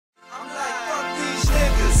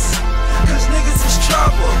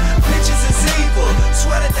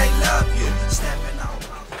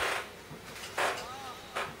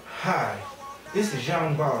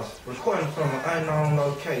young boss, recording from an unknown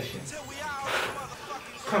location.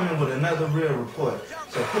 Coming with another real report.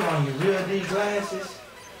 So put on your real D glasses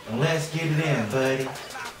and let's get it in, buddy.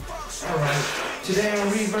 Alright, today on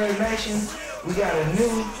Reverb Nation, we got a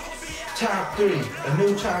new top 3. A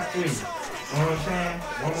new top 3. You know what I'm saying?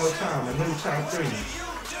 One more time, a new top 3.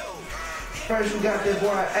 First, we got that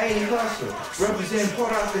boy A Hustle, representing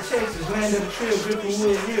Port Arthur, Texas, land of the trail, gripping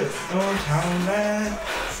wood here. You know what I'm talking about?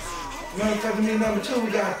 Motherfucking me, number 2,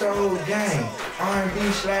 we got the whole gang.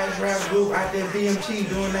 R&B/rap group out there, BMT,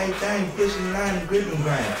 doing their thing, pushing the line and gripping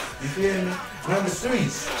grind. You feel me? Number 3,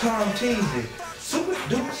 Tom Teasy, super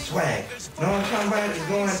duper swag. You know what I'm talking about? It's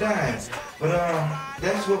going down. But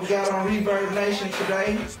that's what we got on Reverb Nation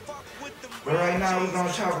today. But right now, we're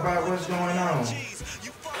gonna talk about what's going on.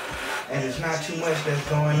 And it's not too much that's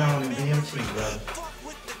going on in BMT, brother.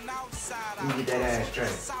 Let me get that ass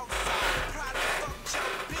straight.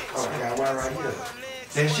 Oh, I got one right here.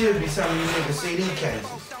 There should be some of you niggas CD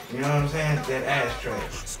cases. You know what I'm saying? That ashtray.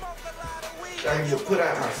 I can just put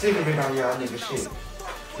out my cigarette on y'all niggas shit.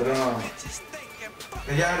 But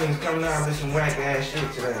cause y'all niggas coming out with some whack ass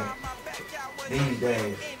shit today. These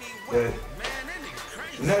days. But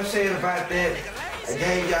enough said about that. I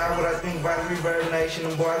gave y'all what I think about Reverb Nation.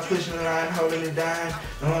 Them boys pushing the line, holding it down.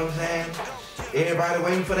 You know what I'm saying? Everybody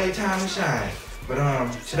waiting for their time to shine. But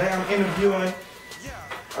today I'm interviewing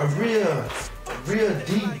a real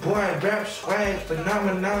deep boy, rap swag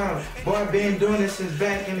phenomenon. Boy been doing this since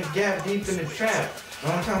back in the gap, deep in the trap. You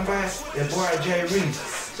know what I'm talking about? That boy Jreese.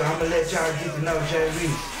 So I'm gonna let y'all get to know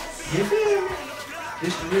Jreese. You feel me?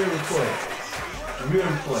 This the real report. The real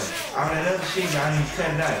report. All that other shit y'all need to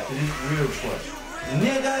cut it out, cause this the real report.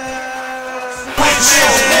 Nigga!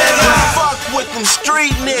 Fuck with them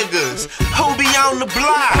street niggas who be on the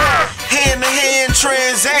block. Hand-to-hand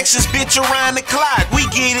transactions, bitch, around the clock. We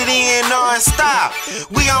get it in non-stop.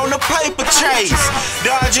 We on the paper chase,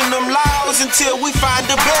 dodging them laws until we find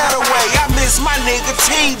a better way. I miss my nigga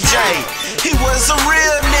TJ. He was a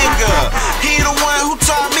real nigga. He the one who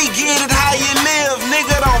taught me get it how you live.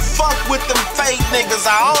 Nigga, don't fuck with them fake niggas.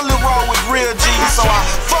 I only roll with real G's, so I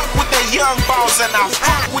fuck with that young boss and I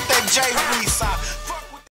fuck with that Jreese.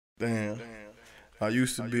 Damn, I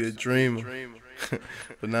used to be a dreamer,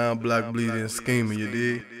 but now I'm block bleeding and scheming, you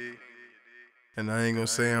dig? And I ain't gonna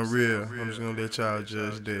say I'm real, I'm just gonna let y'all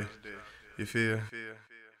judge that, you feel?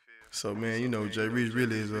 So man, you know Jreese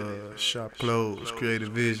really is shop clothes, creative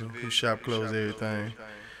vision, he shop clothes everything,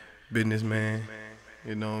 businessman,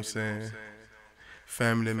 you know what I'm saying,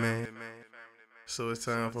 family man. So it's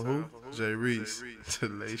time for who? Jreese to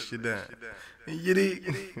lay shit down. You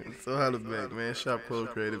dig? So holla back, man. Shop clothes,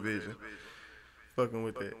 creative vision. Fucking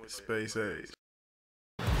with that space age.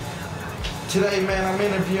 Today, man, I'm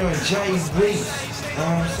interviewing Jreese. You know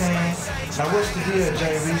what I'm saying? Now, what's the deal,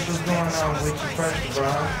 Jreese? What's going on with you first of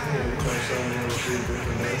all?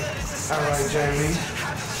 Alright, Jreese.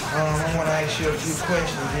 I want to ask you a few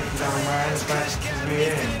questions, if you don't mind, about your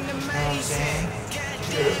career and, you know what I'm saying?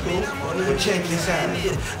 Yeah, that's cool. But check this out.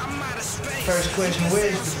 First question,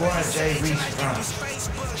 where's the boy Jreese from?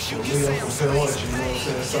 We up from Pillage, you know what I'm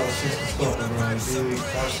saying? South Season stuff around, dude.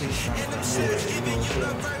 South Season, yeah, you know what I'm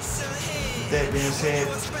saying? With that being said,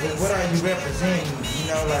 what are you representing, you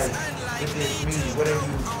know, like, with this music? What are you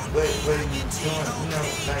doing, you know,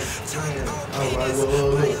 like, doing? Alright,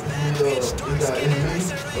 well, look, we got Enemy,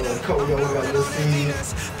 Koyo, we got Lil Steve,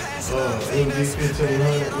 MD 1500, you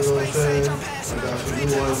know what I'm saying? I got some new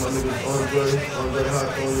ones, my niggas Andre Hot,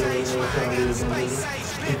 you know what I'm saying?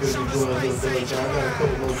 He could be doing a little better job. I got a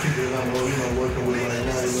couple more people that I'm working with right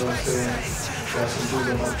now, you know what I'm saying? Got some dudes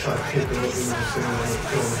that I'm trying to pick up, you know what I'm saying?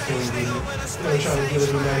 On the team, you know, trying to get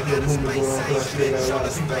a little movement going on, because I see they got a lot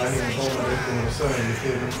of people out here in Bona, that's what I'm saying, you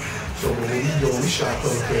feel me? So when we go, we shot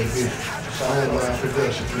Color Crazy Vision. So I own my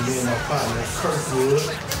production for me and my partner, Kirkwood.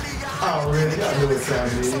 Already, I know what time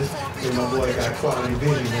it is. Me and my boy got quality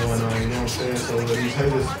vision going on, you know what I'm saying? So these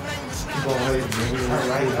haters keep on hating, man.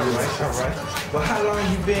 Alright. But how long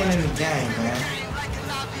you been in the game, man?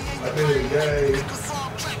 I've been in the game.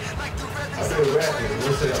 I've been rapping.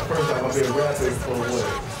 Let's say first time I've been rapping for what?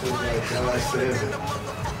 Since like 7.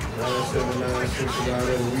 9, 9, 6, and all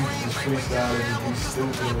that. We just freestyle and just be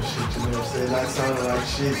stupid and shit, you know what I'm saying? Not sounding like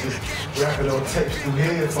shit, just rapping on tapes through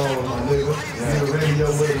headphones, my nigga. Yeah. The radio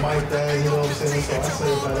with a mic thing, you know what I'm saying? So I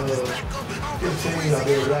say about 15, I've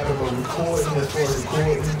been rapping, but recording, as far as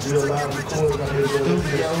recording, real live recording, I've been doing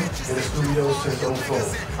in the studio since 04.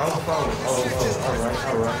 04,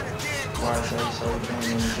 alright. So you've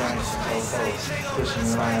been in the game since 04, pushing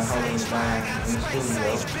the line, holding the line in the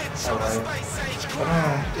studio. Alright. But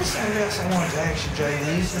this ain't else I wanted to ask you,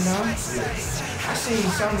 Jreese, you know? I see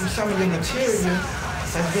some of your material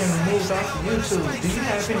has been removed off of YouTube. Do you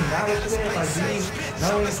have any knowledge of that? Like, do you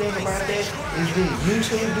know anything about that? Did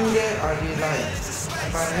YouTube do that, or did like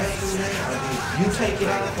somebody else do that, or did you take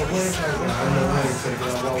it off, or what? Like, what's I going know I on? ain't take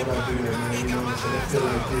it off. Why would I do that, man? You know what I'm saying? I feel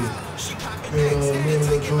like this. Man, me and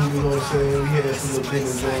the dude, you know what I'm saying? We had some little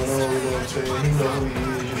business going on, you know what I'm saying? He know who he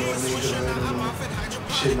is, you know what I mean? Just random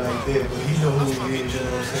shit like that, but he know who he is, you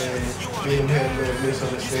know what I'm saying? Me and him had a little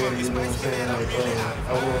misunderstanding, you know what I'm saying? Like,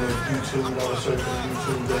 I went on YouTube, I was searching on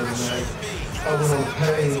YouTube the other night. I went on the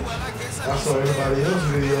page, I saw everybody else's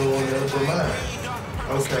video on there but mine.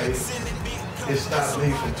 Okay, it stopped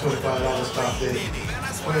me from $25, stopped it.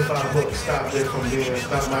 $25 stopped it from being,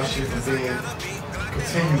 stopped my shit from being,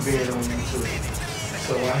 continue being on YouTube.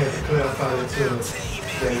 So I had to clarify it to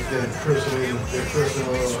that personal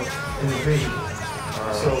individual.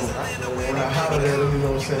 So when I hollered at him, you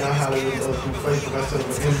know what I'm saying, I hollered at him through Facebook, I sent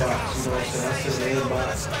him an inbox, you know what I'm saying, I sent him an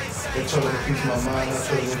inbox, they told him to keep my mind, I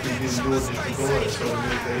told him if he didn't do it, just ignore it. So the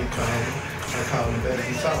next day he called me, I called him back,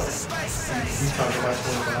 he talked. He talked about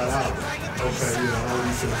 $25. Okay, yeah, I owe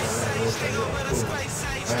you $25, okay, yeah, cool.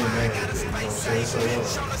 I ain't mad at it, you know what I'm saying, so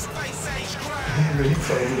he really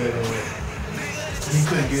told me that he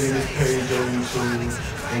couldn't get in his page on YouTube,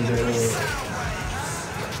 and that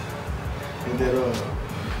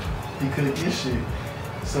he couldn't get shit.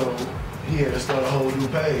 So he had to start a whole new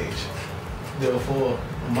page. Therefore,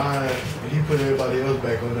 mine, he put everybody else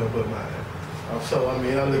back on there but mine. So I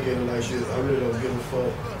mean, I look at it like this, I really don't give a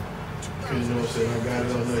fuck. Cause you know what I'm saying, I got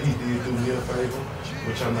it on there, he did do me a favor,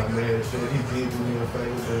 which I'm not mad at that. He did do me a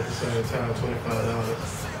favor, but at the same time, $25,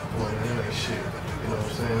 well, that ain't shit. You know what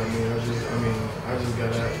I'm saying? I just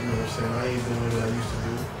got out, you know what I'm saying? I ain't doing what I used to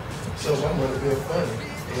do. So my money been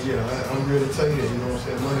funny. And yeah, I'm real to tell you that, you know what I'm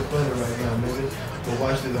saying? Money funny right now, nigga. But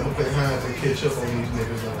watch this, I'm gonna play Hines and catch up on these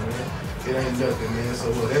niggas on, man. It ain't nothing, man. So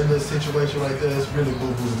that little situation right there is really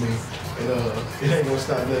boo-boo to me. And it ain't gonna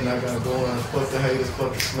stop nothing I got going on. Fuck the haters,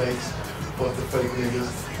 fuck the snakes, fuck the fake niggas.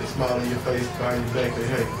 They smile in your face, behind your back, they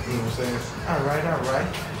hate. You know what I'm saying? All right.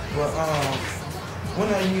 Well, when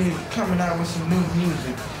are you coming out with some new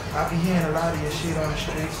music? I be hearing a lot of your shit on the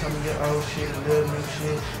street, some of your old shit, a little new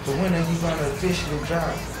shit. But when are you gonna officially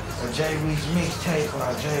drop a Jreese mixtape or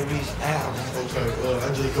a Jreese album? Okay,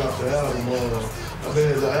 I just dropped the album.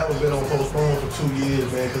 The album been on postpone for 2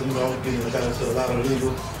 years, man, because you know I got into a lot of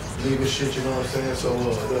legal shit, you know what I'm saying? So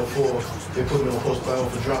therefore, they put me on postpone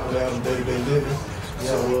for dropping the album Day-to-Day Living.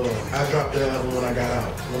 So I dropped the album when I got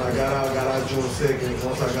out. When I got out June 2nd.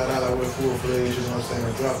 Once I got out, I went full-fledged, you know what I'm saying?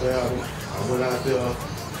 I dropped the album. I went out there.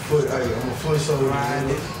 I'm a foot soldier,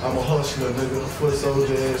 nigga. I'm a hustler, nigga. Foot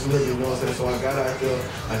soldier ass nigga, you know what I'm saying? So I got out there,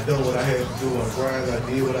 I done what I had to do, I grind, I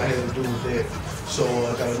did what I had to do with that. So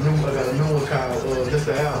I got a new one called, this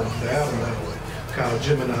the album called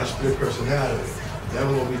Gemini Split Personality. That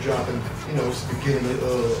one gonna be dropping, you know, it's the beginning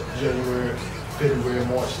of January, February,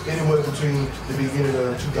 March, anywhere between the beginning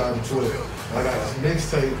of 2012. I got this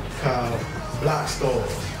mixtape called Block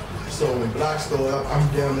Stars. So in Block Star, I'm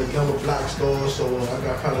down there done with Block Star, so I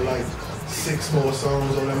got probably like 6 more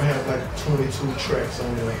songs on there. I'm gonna have like 22 tracks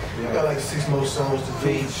on there. I got like 6 more songs to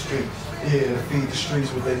Feed the streets. Yeah, to feed the streets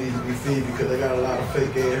what they need to be feed, because they got a lot of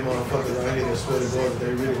fake ass motherfuckers out here that swear to God that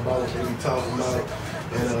they really about what they be talking about.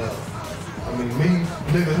 And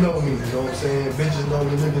niggas know me, you know what I'm saying? Bitches know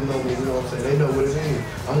me, niggas know me, you know what I'm saying? They know what it is.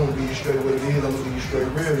 I'm gonna be straight what it is, I'm gonna be straight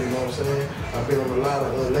real, you know what I'm saying? I've been on a lot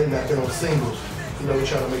of late night, been on singles. You know, we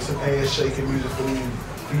trying to make some ass shaking music for these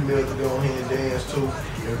females to go ahead and dance to,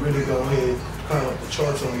 and really go ahead and climb up the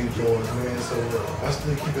charts on these boys, man. So I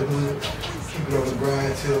still keep it hood, keep it on the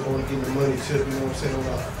grind tip, on getting the money tip, you know what I'm saying,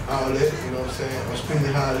 on all that, you know what I'm saying. I'm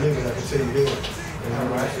spending how I live it, I can tell you that. You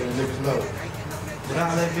know what I'm saying, niggas know. With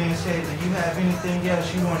all that being said, do you have anything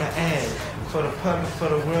else you want to add for the public, for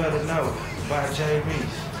the world to know about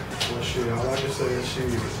Jreese? Well, shit, all I can say is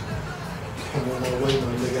shit. I'm on my way,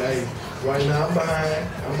 my nigga. Hey, right now I'm behind.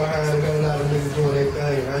 I got a lot of niggas doing their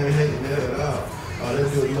thing. I ain't hating that at all. All they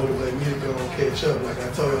do is motivate me to go and catch up. Like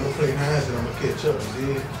I told you, I'm gonna play Hines and I'm gonna catch up. You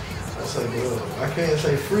did? I say, well, I can't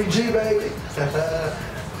say free G, baby.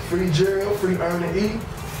 Free Gerald, free Ernie E,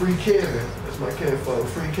 free Kevin. That's my kinfolk.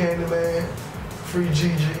 Free Candyman, free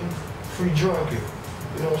GG, free Drunky.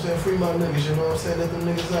 You know what I'm saying? Free my niggas, you know what I'm saying? Let them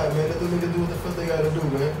niggas out, man. Let them niggas do what the fuck they gotta do,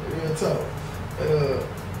 man. Real talk.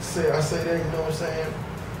 I say that, you know what I'm saying?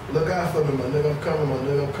 Look out for me, my nigga. I'm coming, my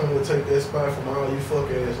nigga. I'm coming to take that spot from all you fuck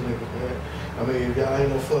ass niggas, man. I mean, if y'all ain't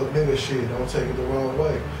no fuck nigga shit, don't take it the wrong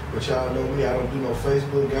way. But y'all know me, I don't do no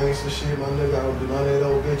Facebook gangster shit, my nigga. I don't do none of that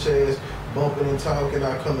old bitch ass bumping and talking.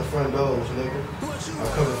 I come to front doors, nigga. I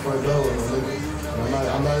come to front doors, my nigga.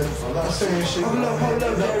 I'm not saying shit. Hold up,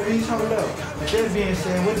 Jreese, hold up. That being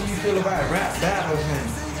said, what do you feel about rap battles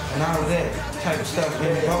and all of that type of stuff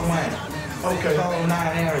in the Go-Man? Okay. Whole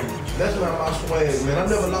 9 area. That's not my swag, man. I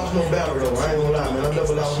never lost no battle, though. I ain't gonna lie, man. I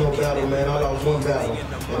never lost no battle, man. I lost one battle.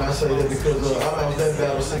 And I say that because I lost that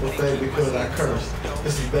battle simple fact because I cursed.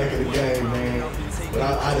 This is back in the game, man. But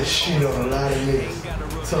I just shit on a lot of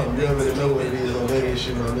niggas. Something you already know what it is on that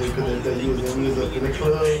issue, my nigga. Because that you was up in the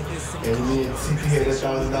club, and me and CP had that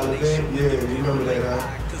 $1,000 bet. Yeah, you remember that, huh?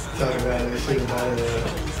 Talking about that shit about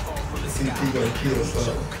CP gonna kill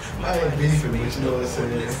something. I ain't beefing, but you know what I'm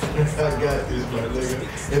saying? I got this, my nigga.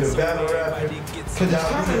 In the battle rapping, cause it's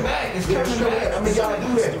coming back. It's coming back. I mean, y'all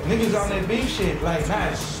do that. Niggas on that beef shit, like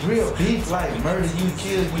not real beef, like murder you,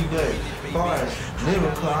 kill you, but as far as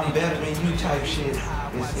lyrical, I'm better than you type shit.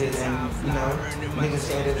 And you know, niggas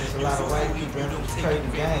say that there's a lot of white people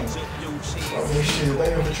infiltrating the game. I mean, shit,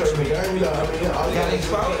 they infiltrating the game. I mean, you gotta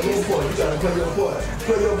expose your part. You gotta play your part.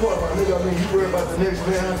 Play your part, my nigga. I mean, you worry about the next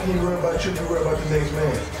man. How can you worry about you? You worry about the next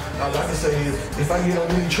man. All I can say is, if I get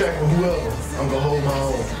on any track with whoever, I'm gonna hold my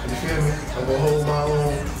own. You feel me? I'm gonna hold my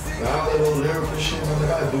own. Now, all that old lyrical shit, my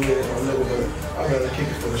nigga, I do that, my nigga, but I gotta kick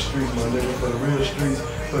it for the streets, my nigga, for the real streets,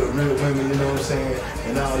 for the real women, you know what I'm saying?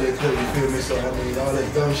 And all that good, you feel me? So, I mean, all that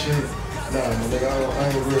dumb shit, nah, my nigga, I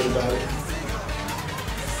ain't worried about it.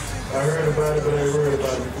 I heard about it, but I ain't worried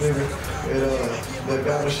about it, you feel me? And, that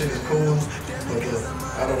battle shit is cool, but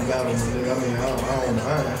I don't battle, my nigga. I mean, I don't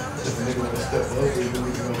mind. If a nigga wanna step up, we can go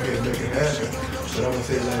ahead and make it happen. But I'm gonna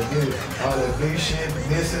tell you like this, all that big shit,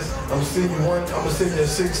 this is, I'm gonna send you at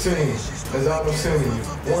 16. That's all I'm sending you.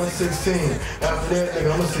 116. After that,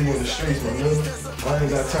 nigga, I'm gonna see you in the streets, my nigga. I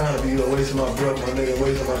ain't got time to be wasting my breath, my nigga,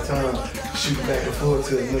 wasting my time shooting back and forth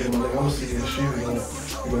to a nigga, my nigga. I'm gonna see you in the streets,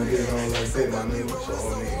 we're gonna get it on like that, my nigga. So,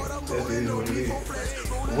 I mean, that's what it is.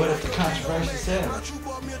 What if the controversy sells?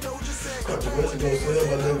 Controversy gonna sell,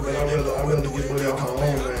 my nigga, but I'd rather get money off my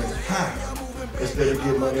own, man. Instead of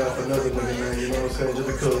getting money off another nigga, man, you know what I'm saying? Just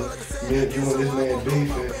because you and this man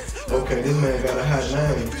beefing, okay, this man got a hot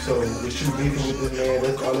name, so with you beefing with this man,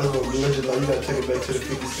 that's all that's gonna be legend. Like, you gotta take it back to the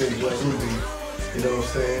 50 Cent Jreese beef. You know what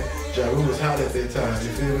I'm saying? Jreese was hot at that time,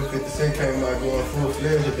 you feel me? 50 Cent came out going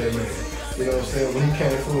full-fledged at that man. You know what I'm saying? When he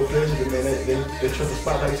came full-fledged at that man, they took the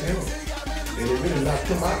spotlight to him. And it really knocked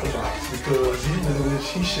him out the box because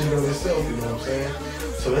he shit on himself, you know what I'm saying?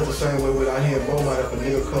 So that's the same way with out here in Beaumont, if a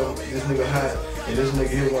nigga come, this nigga hot, and this nigga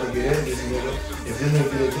here wanna get at this nigga. If this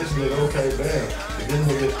nigga get at this nigga, okay, bam. If this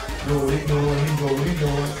nigga do what he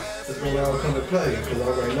doing, it's gonna all come to play.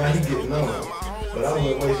 Because right now he getting on. But I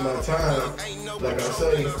wouldn't waste my time, like I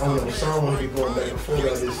say, on the song when we going back and forth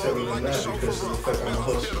like this 7 and 9 because of the fact I'm a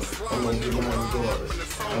hustler. I'm gonna get mine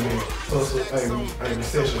regardless. I mean, hustle ain't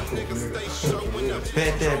recession proof, nigga.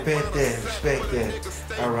 Bet that, respect that.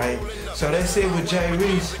 Alright. So that's it with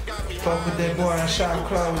Jreese. Fuck with that boy in shop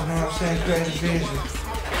clothes, you know what I'm saying? Creative vision,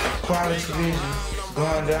 quality vision,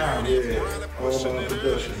 going down. Yeah, all my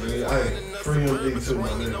production, man. Hey, free MD too, my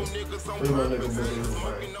nigga. Free my nigga Boogie,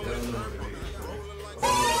 man.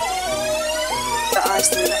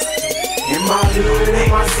 In my hood, in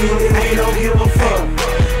my city, we don't give a fuck.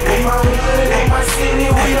 In my hood, in my city,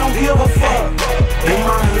 we don't